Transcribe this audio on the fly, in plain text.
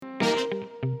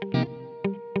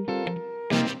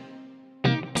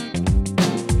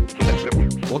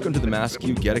Welcome to the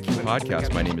MassQ Get a Q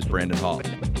podcast. My name is Brandon Hall.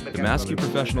 The MassQ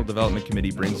Professional Development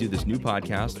Committee brings you this new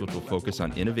podcast, which will focus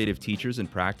on innovative teachers and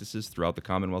practices throughout the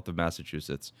Commonwealth of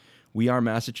Massachusetts. We are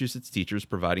Massachusetts teachers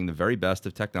providing the very best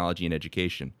of technology and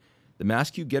education. The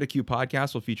MassQ Get a Q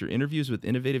podcast will feature interviews with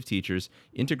innovative teachers,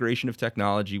 integration of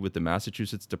technology with the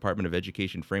Massachusetts Department of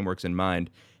Education frameworks in mind,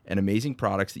 and amazing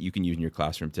products that you can use in your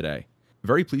classroom today.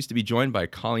 Very pleased to be joined by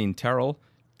Colleen Terrell.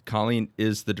 Colleen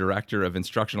is the Director of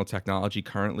Instructional Technology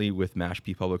currently with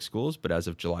Mashpee Public Schools, but as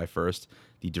of July 1st,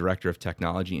 the Director of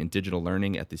Technology and Digital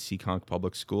Learning at the Seekonk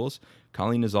Public Schools.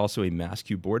 Colleen is also a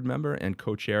MassQ board member and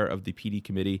co-chair of the PD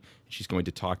committee. She's going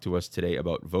to talk to us today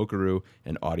about Vocaroo,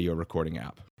 an audio recording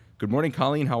app. Good morning,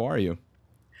 Colleen. How are you?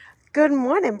 Good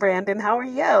morning, Brandon. How are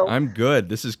you? I'm good.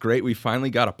 This is great. We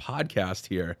finally got a podcast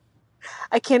here.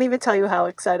 I can't even tell you how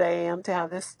excited I am to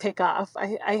have this take off.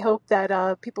 I hope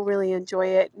that people really enjoy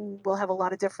it, and we'll have a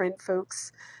lot of different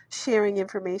folks sharing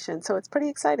information. So it's pretty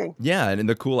exciting. Yeah, and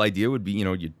the cool idea would be,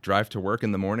 you drive to work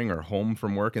in the morning or home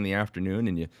from work in the afternoon,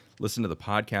 and you listen to the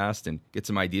podcast and get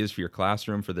some ideas for your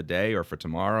classroom for the day or for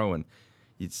tomorrow, and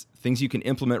it's things you can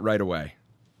implement right away.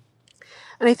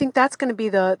 And I think that's going to be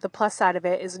the plus side of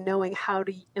it, is knowing how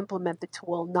to implement the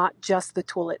tool, not just the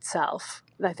tool itself.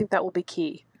 And I think that will be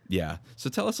key. Yeah. So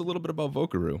tell us a little bit about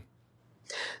Vocaroo.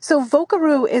 So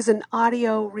Vocaroo is an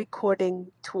audio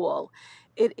recording tool.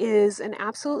 It is an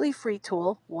absolutely free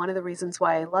tool, one of the reasons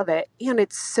why I love it, and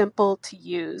it's simple to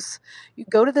use. You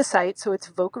go to the site, so it's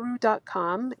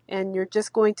vocaroo.com, and you're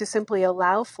just going to simply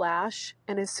allow flash,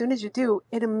 and as soon as you do,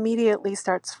 it immediately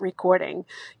starts recording.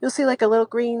 You'll see like a little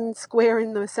green square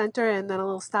in the center and then a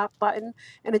little stop button,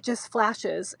 and it just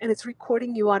flashes, and it's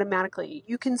recording you automatically.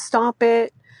 You can stop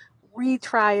it,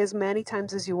 retry as many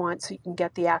times as you want so you can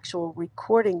get the actual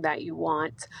recording that you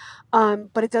want.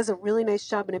 But it does a really nice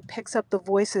job, and it picks up the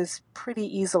voices pretty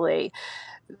easily.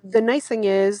 The nice thing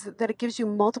is that it gives you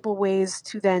multiple ways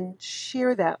to then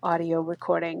share that audio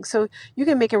recording. So you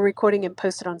can make a recording and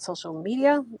post it on social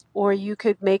media, or you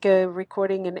could make a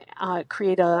recording and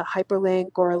create a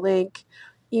hyperlink or a link,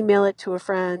 email it to a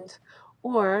friend.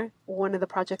 Or one of the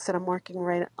projects that I'm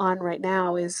working on right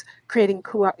now is creating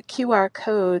QR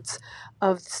codes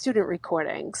of student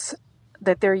recordings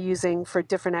that they're using for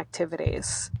different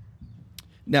activities.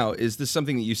 Now, is this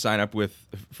something that you sign up with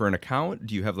for an account?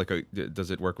 Do you have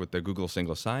does it work with the Google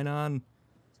single sign-on?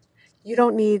 You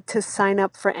don't need to sign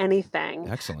up for anything.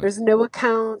 Excellent. There's no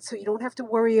account, so you don't have to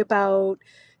worry about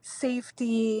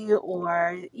safety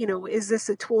or, is this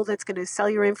a tool that's going to sell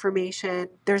your information?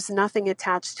 There's nothing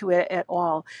attached to it at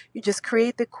all. You just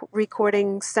create the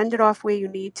recording, send it off where you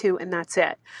need to, and that's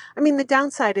it. I mean, the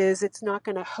downside is it's not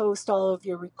going to host all of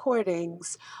your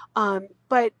recordings,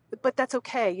 but that's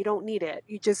okay. You don't need it.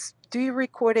 You just do your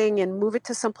recording and move it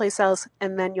to someplace else,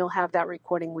 and then you'll have that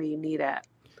recording where you need it.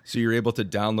 So you're able to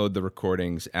download the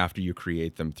recordings after you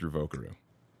create them through Vocaroo?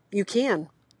 You can.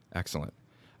 Excellent.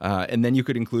 And then you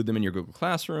could include them in your Google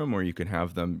Classroom, or you can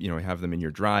have them, have them in your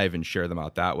Drive and share them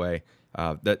out that way.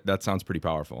 That sounds pretty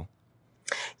powerful.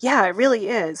 Yeah, it really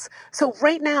is. So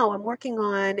right now I'm working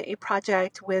on a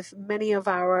project with many of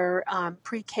our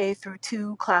pre-K through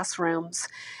 2 classrooms.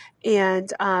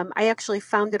 And I actually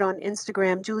found it on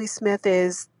Instagram. Julie Smith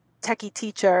is Techie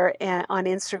Teacher on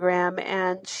Instagram,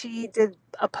 and she did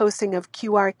a posting of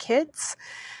QR Kids.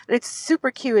 And it's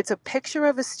super cute. It's a picture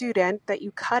of a student that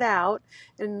you cut out,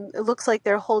 and it looks like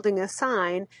they're holding a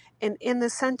sign. And in the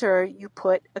center, you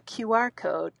put a QR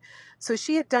code. So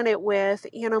she had done it with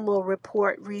animal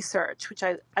report research, which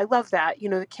I love that.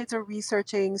 The kids are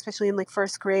researching, especially in like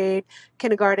first grade,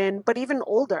 kindergarten, but even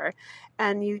older.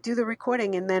 And you do the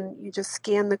recording, and then you just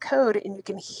scan the code and you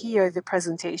can hear the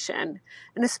presentation.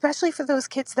 And especially for those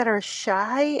kids that are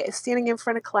shy, standing in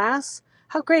front of class,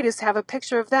 how great is to have a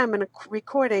picture of them in a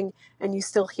recording and you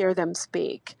still hear them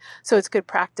speak. So it's good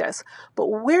practice. But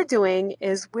what we're doing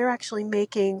is we're actually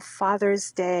making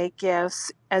Father's Day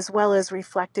gifts as well as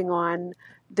reflecting on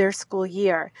their school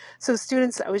year. So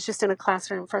students, I was just in a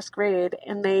classroom in first grade,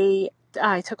 and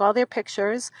I took all their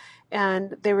pictures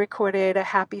and they recorded a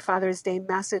happy Father's Day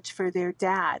message for their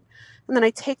dad. And then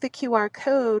I take the QR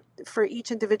code for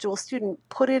each individual student,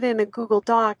 put it in a Google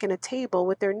Doc in a table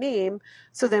with their name.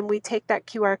 So then we take that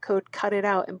QR code, cut it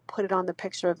out, and put it on the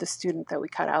picture of the student that we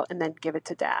cut out, and then give it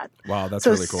to dad. Wow, that's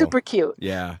so really cool. Super cute.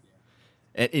 Yeah.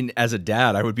 And as a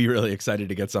dad, I would be really excited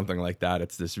to get something like that.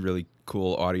 It's this really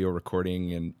cool audio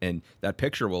recording, and that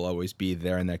picture will always be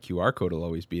there, and that QR code will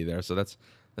always be there. So that's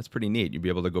pretty neat. You'll be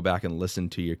able to go back and listen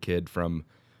to your kid from,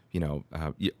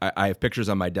 I have pictures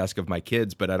on my desk of my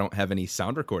kids, but I don't have any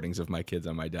sound recordings of my kids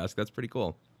on my desk. That's pretty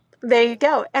cool. There you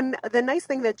go. And the nice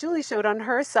thing that Julie showed on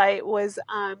her site was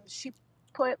she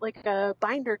put like a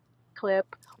binder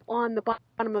clip on the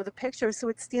bottom of the picture so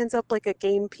it stands up like a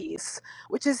game piece,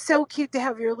 which is so cute to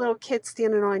have your little kid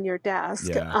standing on your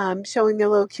desk, Yeah. showing their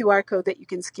little QR code that you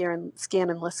can scan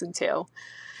and listen to.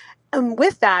 And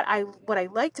with that, what I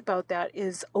liked about that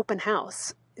is open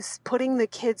house. Is putting the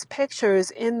kids' pictures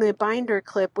in the binder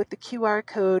clip with the QR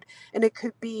code, and it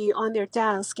could be on their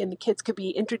desk, and the kids could be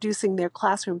introducing their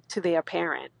classroom to their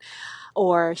parent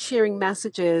or sharing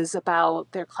messages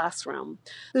about their classroom.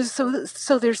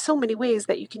 So there's so many ways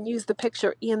that you can use the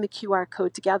picture and the QR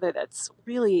code together. That's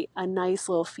really a nice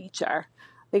little feature.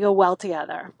 They go well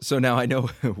together. So now I know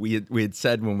we had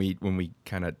said when we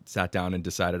kind of sat down and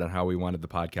decided on how we wanted the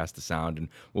podcast to sound and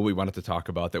what we wanted to talk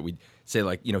about, that we'd say,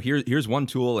 like, here's one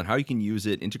tool and how you can use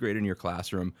it, integrate it in your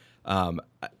classroom.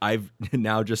 I've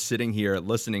now just sitting here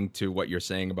listening to what you're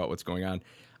saying about what's going on.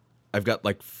 I've got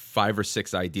like 5 or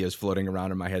 6 ideas floating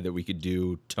around in my head that we could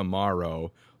do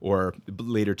tomorrow or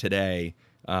later today.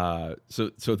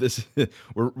 So this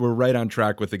we're right on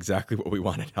track with exactly what we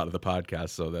wanted out of the podcast.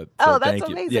 So that's thank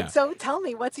amazing. you. Yeah. So tell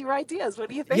me, what's your ideas? What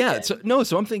do you think? Yeah.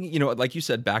 So I'm thinking, like you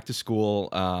said, back to school.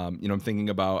 I'm thinking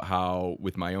about how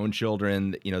with my own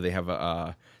children, they have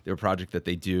a project that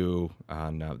they do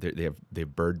on they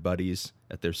have bird buddies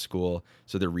at their school.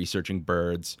 So they're researching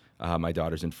birds. My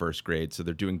daughter's in first grade, so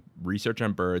they're doing research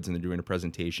on birds, and they're doing a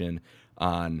presentation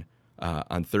on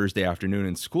Thursday afternoon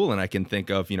in school. And I can think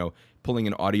of, pulling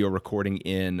an audio recording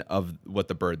in of what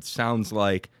the bird sounds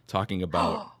like, talking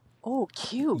about. Oh,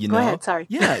 cute. Go ahead. Sorry.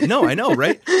 Yeah, no, I know,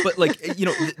 right? But like,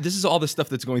 this is all the stuff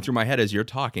that's going through my head as you're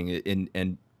talking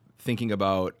and thinking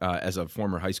about as a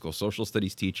former high school social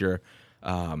studies teacher,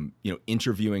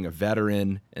 interviewing a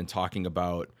veteran and talking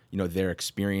about, their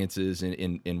experiences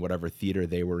in whatever theater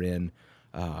they were in.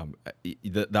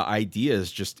 The idea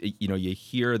is just, you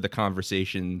hear the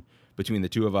conversation between the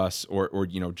two of us or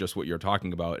just what you're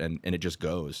talking about, and it just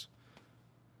goes.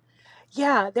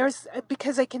 Yeah,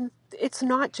 because it's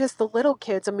not just the little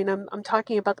kids. I mean, I'm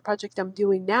talking about the project I'm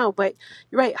doing now, but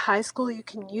you're right, high school, you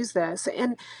can use this.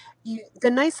 And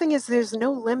the nice thing is there's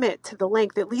no limit to the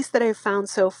length, at least that I've found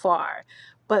so far.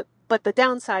 But the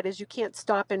downside is you can't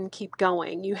stop and keep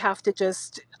going. You have to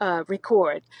just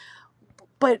record.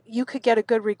 But you could get a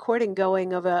good recording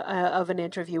going of an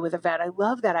interview with a vet. I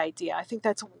love that idea. I think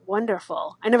that's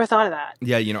wonderful. I never thought of that.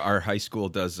 Yeah, our high school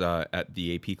does at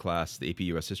the AP class, the AP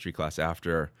US History class,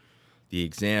 after the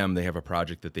exam, they have a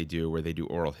project that they do where they do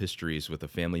oral histories with a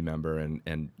family member, and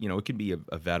it can be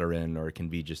a veteran, or it can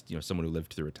be just someone who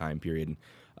lived through a time period.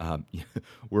 And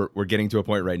we're getting to a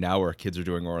point right now where kids are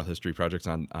doing oral history projects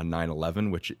on 9/11,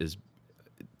 which is,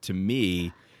 to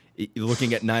me,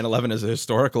 looking at 9/11 as a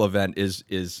historical event is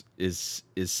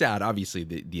sad. Obviously,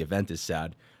 the event is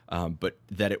sad, but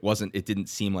that it didn't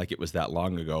seem like it was that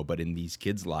long ago. But in these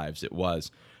kids' lives, it was.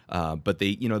 But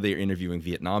they're interviewing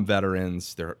Vietnam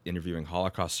veterans, they're interviewing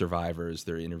Holocaust survivors,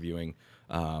 they're interviewing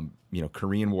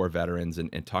Korean War veterans,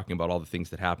 and talking about all the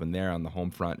things that happened there on the home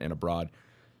front and abroad.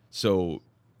 So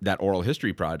that oral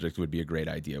history project would be a great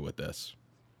idea with this.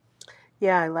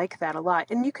 Yeah, I like that a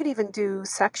lot. And you could even do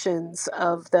sections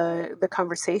of the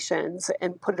conversations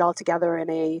and put it all together in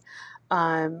a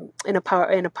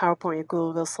PowerPoint, a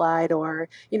Google slide, or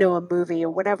a movie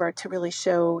or whatever, to really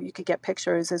show. You could get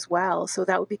pictures as well. So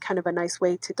that would be kind of a nice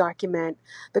way to document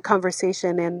the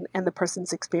conversation and the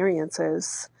person's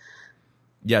experiences.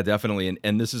 Yeah, definitely.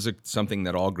 And this is something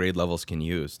that all grade levels can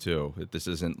use too. This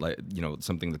isn't like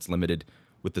something that's limited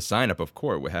with the sign up. Of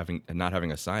course, not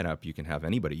having a sign up, you can have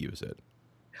anybody use it.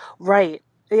 Right.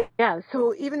 Yeah.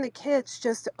 So even the kids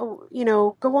just, go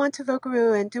on to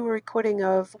Vocaroo and do a recording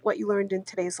of what you learned in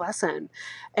today's lesson,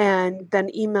 and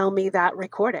then email me that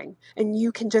recording. And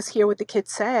you can just hear what the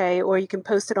kids say, or you can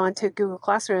post it onto Google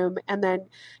Classroom and then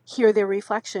hear their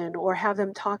reflection, or have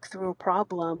them talk through a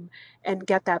problem and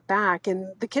get that back.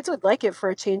 And the kids would like it for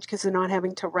a change because they're not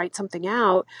having to write something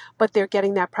out, but they're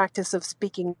getting that practice of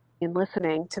speaking and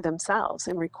listening to themselves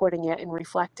and recording it and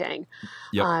reflecting.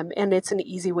 Yep. And it's an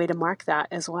easy way to mark that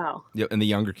as well. Yeah, and the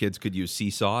younger kids could use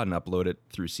Seesaw and upload it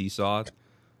through Seesaw.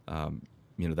 That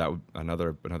would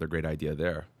another great idea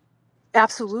there.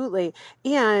 Absolutely.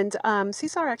 And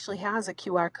Seesaw actually has a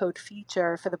QR code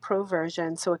feature for the pro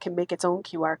version, so it can make its own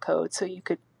QR code. So you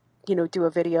could, do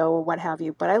a video or what have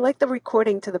you. But I like the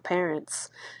recording to the parents.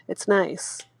 It's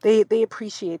nice. They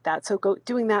appreciate that. So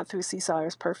doing that through Seesaw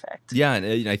is perfect. Yeah,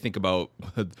 and I think about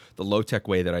the low-tech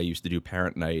way that I used to do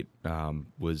parent night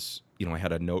was, I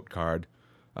had a note card,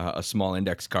 a small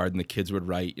index card, and the kids would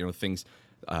write, things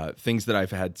things that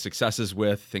I've had successes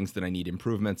with, things that I need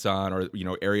improvements on, or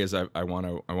areas I want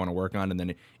to work on, and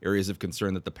then areas of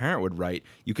concern that the parent would write.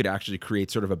 You could actually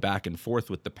create sort of a back and forth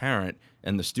with the parent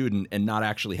and the student, and not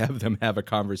actually have them have a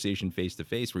conversation face to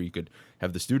face, where you could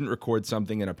have the student record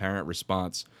something and a parent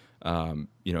response.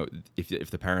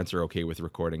 If the parents are okay with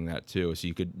recording that too, so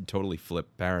you could totally flip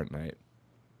parent night.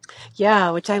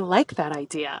 Yeah, which I like that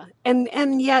idea.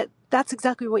 And yet that's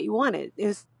exactly what you wanted,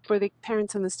 is for the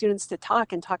parents and the students to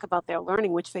talk and talk about their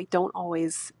learning, which they don't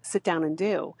always sit down and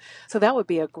do. So that would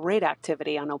be a great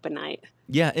activity on open night.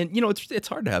 Yeah, and it's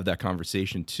hard to have that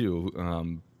conversation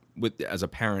too, with as a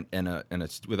parent and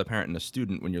with a parent and a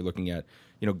student, when you're looking at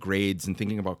grades and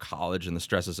thinking about college and the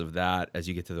stresses of that as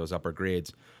you get to those upper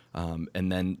grades.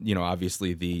 And then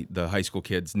obviously the high school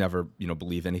kids never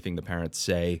believe anything the parents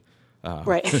say.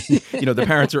 Right. The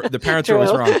parents are True.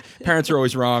 always wrong. Parents are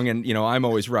always wrong, and I'm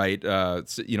always right.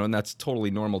 And that's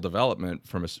totally normal development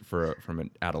from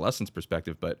an adolescent's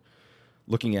perspective. But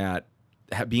looking at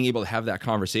being able to have that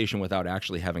conversation without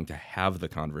actually having to have the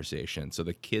conversation, so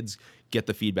the kids get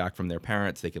the feedback from their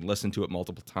parents, they can listen to it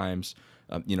multiple times.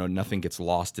 Nothing gets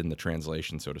lost in the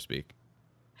translation, so to speak.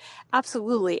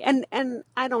 Absolutely. And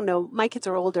I don't know, my kids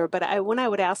are older, but when I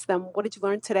would ask them, what did you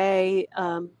learn today?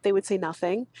 They would say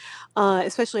nothing,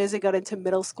 especially as they got into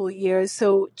middle school years.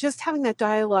 So just having that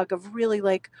dialogue of really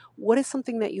like, what is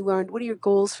something that you learned? What are your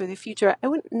goals for the future? I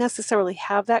wouldn't necessarily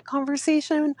have that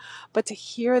conversation, but to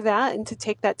hear that and to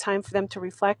take that time for them to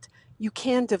reflect, you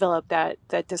can develop that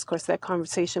discourse, that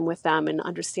conversation with them, and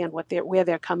understand where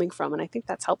they're coming from. And I think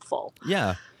that's helpful.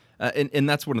 Yeah. And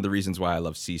that's one of the reasons why I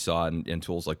love Seesaw and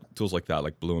tools like that,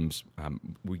 like Bloom's.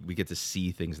 We get to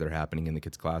see things that are happening in the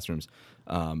kids' classrooms.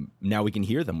 Now we can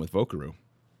hear them with Vocaroo.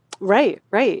 Right,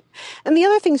 right. And the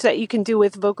other things that you can do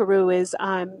with Vocaroo is,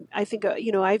 I think,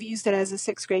 I've used it as a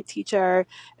sixth grade teacher.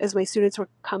 As my students were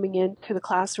coming into the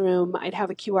classroom, I'd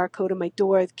have a QR code on my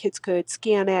door. The kids could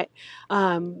scan it,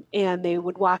 and they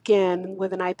would walk in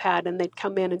with an iPad, and they'd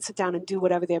come in and sit down and do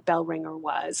whatever their bell ringer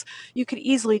was. You could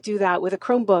easily do that with a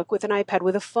Chromebook, with an iPad,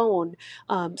 with a phone.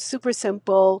 Super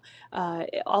simple.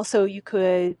 Also, you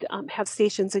could have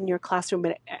stations in your classroom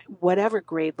at whatever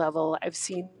grade level. I've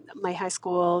seen my high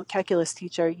school calculus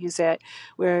teacher use it,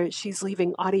 where she's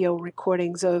leaving audio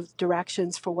recordings of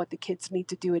directions for what the kids need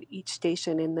to do at each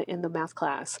station in the math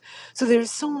class. So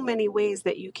there's so many ways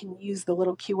that you can use the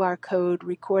little QR code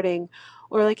recording,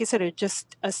 or like I said,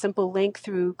 just a simple link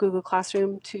through Google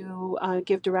Classroom to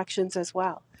give directions as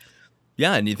well.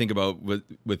 Yeah, and you think about with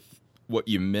what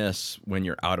you miss when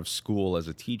you're out of school as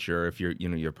a teacher. If you're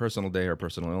your personal day or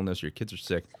personal illness, your kids are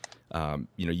sick.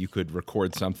 You could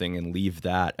record something and leave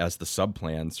that as the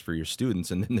sub-plans for your students,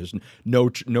 and then there's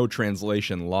no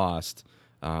translation lost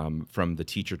from the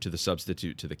teacher to the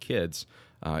substitute to the kids.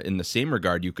 In the same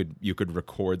regard, you could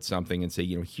record something and say,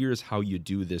 here's how you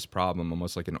do this problem,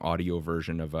 almost like an audio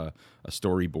version of a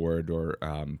storyboard, or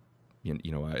and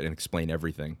explain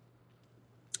everything.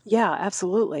 Yeah,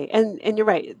 absolutely. And you're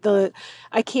right.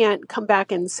 I can't come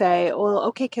back and say, well,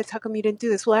 okay, kids, how come you didn't do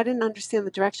this? Well, I didn't understand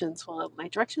the directions. Well, my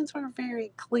directions were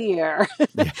very clear.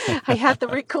 Yeah. I had the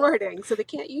recording, so they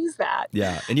can't use that.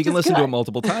 Yeah, and you can listen to it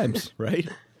multiple times, right?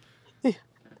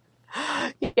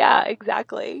 Yeah,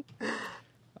 exactly.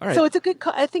 All right. So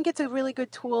I think it's a really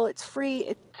good tool. It's free.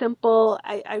 It's simple.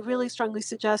 I really strongly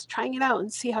suggest trying it out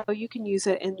and see how you can use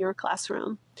it in your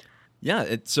classroom.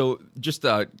 Yeah. So just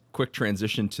a quick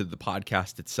transition to the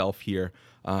podcast itself here.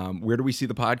 Where do we see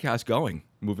the podcast going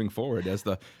moving forward as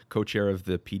the co-chair of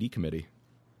the PD committee?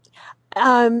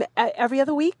 Every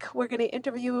other week, we're going to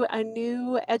interview a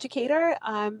new educator.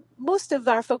 Most of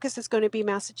our focus is going to be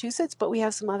Massachusetts, but we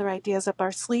have some other ideas up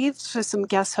our sleeves for some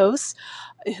guest hosts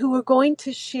who are going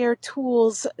to share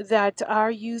tools that are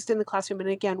used in the classroom. And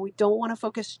again, we don't want to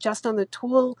focus just on the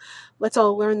tool. Let's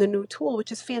all learn the new tool,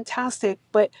 which is fantastic.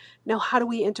 But now, how do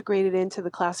we integrate it into the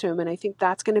classroom? And I think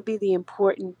that's going to be the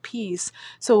important piece.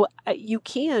 So you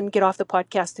can get off the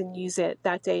podcast and use it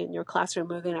that day in your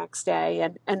classroom or the next day,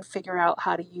 and figure out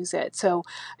how to use it. So,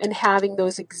 and having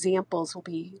those examples will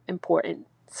be important.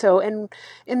 So, and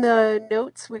in the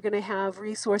notes, we're going to have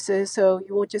resources, so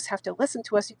you won't just have to listen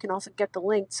to us. You can also get the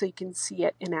link so you can see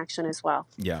it in action as well.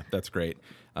 Yeah, that's great.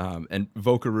 And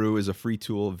Vocaroo is a free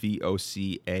tool,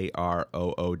 VOCAROO.com,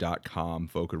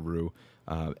 Vocaroo.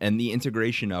 And the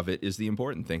integration of it is the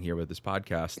important thing here with this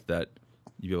podcast, that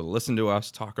you'll be able to listen to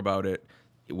us, talk about it,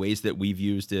 ways that we've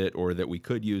used it or that we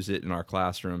could use it in our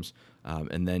classrooms.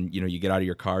 And then, you get out of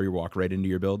your car, you walk right into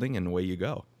your building, and away you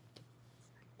go.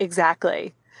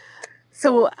 Exactly.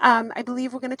 So I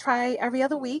believe we're going to try every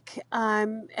other week.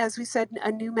 As we said, a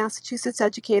new Massachusetts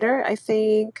educator. I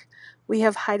think We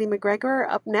have Heidi McGregor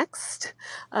up next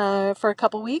for a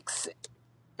couple weeks,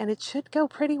 and it should go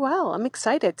pretty well. I'm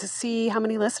excited to see how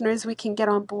many listeners we can get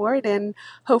on board and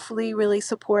hopefully really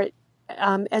support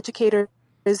educators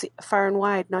far and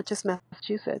wide, not just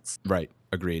Massachusetts. Right.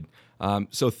 Agreed.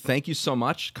 So thank you so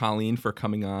much, Colleen, for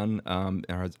coming on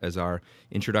as our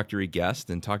introductory guest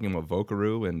and talking about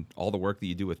Vocaroo and all the work that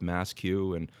you do with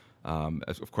MassCue, and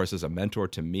of course as a mentor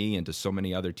to me and to so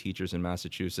many other teachers in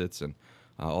Massachusetts, and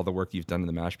all the work you've done in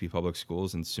the Mashpee Public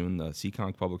Schools and soon the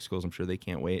Seekonk Public Schools. I'm sure they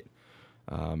can't wait.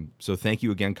 So thank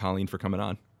you again, Colleen, for coming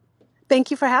on.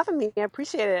 Thank you for having me. I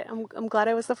appreciate it. I'm glad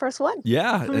I was the first one.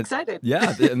 Yeah. I'm excited.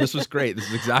 Yeah, and this was great. This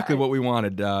is exactly what we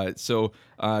wanted. So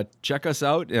check us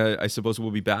out. I suppose we'll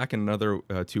be back in another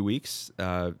 2 weeks.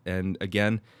 And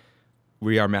again,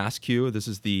 we are MassCue. This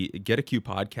is the Get a Q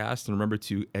podcast. And remember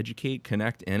to educate,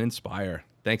 connect, and inspire.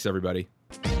 Thanks, everybody.